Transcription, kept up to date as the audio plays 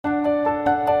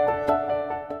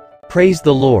Praise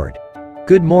the Lord.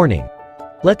 Good morning.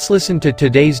 Let's listen to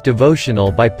today's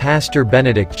devotional by Pastor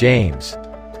Benedict James.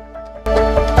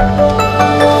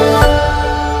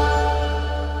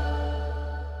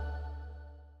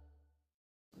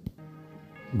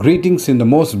 Greetings in the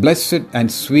most blessed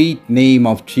and sweet name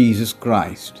of Jesus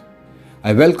Christ.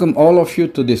 I welcome all of you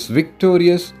to this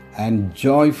victorious and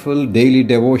joyful daily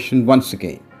devotion once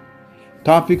again.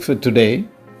 Topic for today: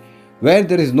 where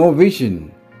there is no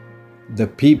vision, the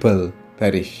people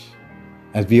perish.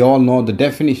 As we all know the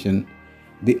definition,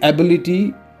 the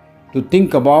ability to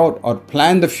think about or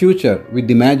plan the future with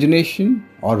imagination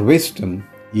or wisdom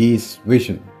is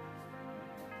vision.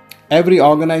 Every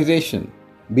organization,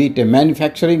 be it a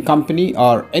manufacturing company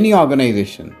or any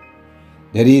organization,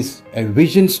 there is a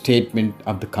vision statement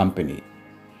of the company.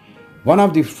 One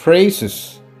of the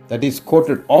phrases that is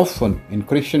quoted often in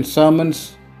Christian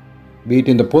sermons, be it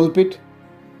in the pulpit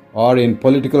or in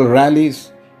political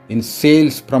rallies, in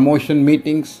sales promotion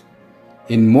meetings,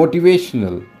 in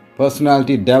motivational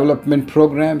personality development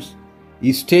programs,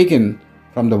 is taken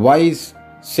from the wise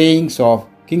sayings of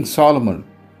King Solomon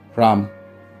from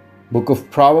Book of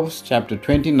Proverbs chapter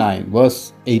 29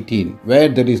 verse 18, where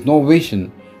there is no vision,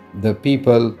 the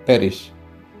people perish.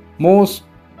 Most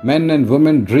men and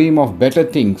women dream of better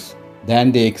things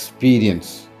than they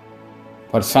experience.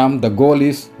 For some, the goal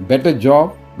is better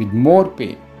job with more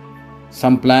pay.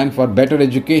 Some plan for better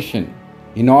education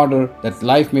in order that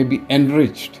life may be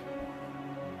enriched.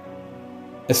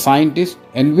 A scientist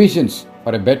envisions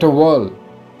for a better world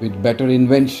with better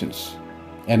inventions.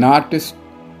 An artist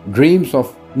dreams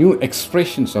of new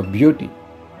expressions of beauty.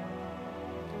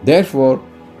 Therefore,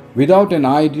 without an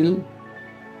ideal,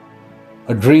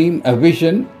 a dream, a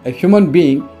vision, a human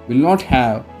being will not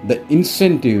have the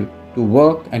incentive to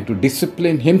work and to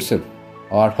discipline himself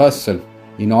or herself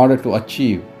in order to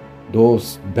achieve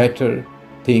those better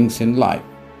things in life.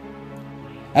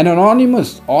 An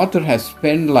anonymous author has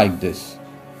penned like this: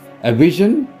 a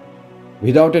vision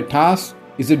without a task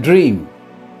is a dream.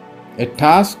 A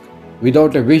task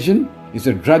without a vision is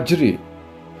a drudgery.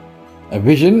 A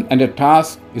vision and a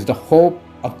task is the hope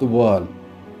of the world.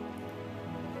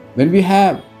 When we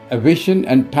have a vision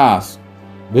and task,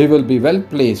 we will be well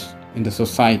placed in the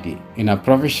society, in our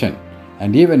profession,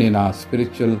 and even in our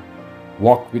spiritual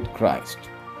walk with Christ.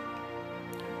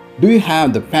 Do you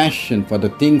have the passion for the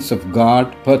things of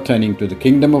God pertaining to the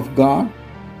kingdom of God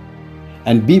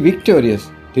and be victorious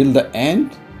till the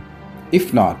end?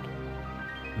 If not,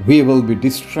 we will be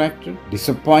distracted,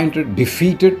 disappointed,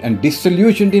 defeated, and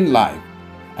disillusioned in life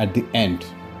at the end.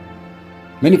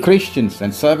 Many Christians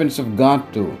and servants of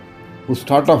God too, who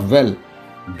start off well,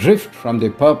 drift from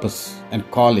their purpose and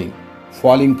calling,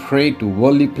 falling prey to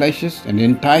worldly pleasures and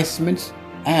enticements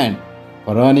and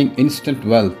for earning instant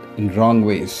wealth in wrong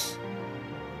ways.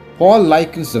 Paul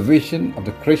likens the vision of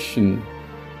the Christian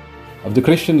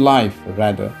life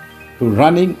to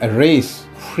running a race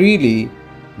freely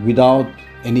without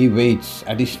any weights,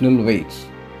 additional weights,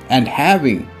 and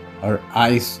having our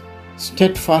eyes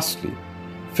steadfastly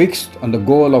fixed on the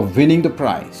goal of winning the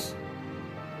prize.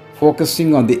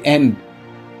 Focusing on the end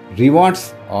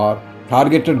rewards or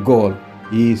targeted goal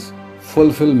is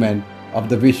fulfilment of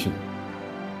the vision.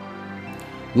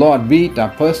 Lord, be it our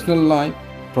personal life,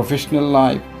 professional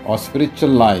life, or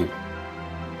spiritual life,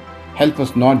 help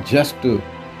us not just to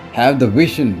have the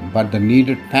vision, but the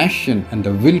needed passion and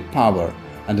the willpower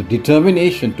and the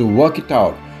determination to work it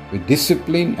out with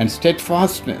discipline and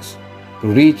steadfastness to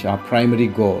reach our primary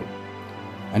goal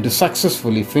and to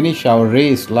successfully finish our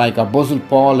race like Apostle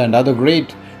Paul and other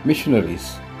great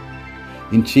missionaries.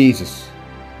 In Jesus'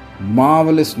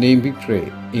 marvelous name we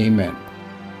pray. Amen.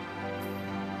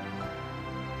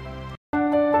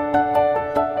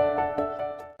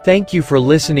 Thank you for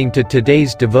listening to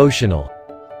today's devotional.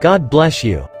 God bless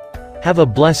you. Have a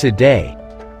blessed day.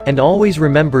 And always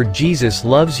remember, Jesus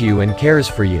loves you and cares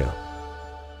for you.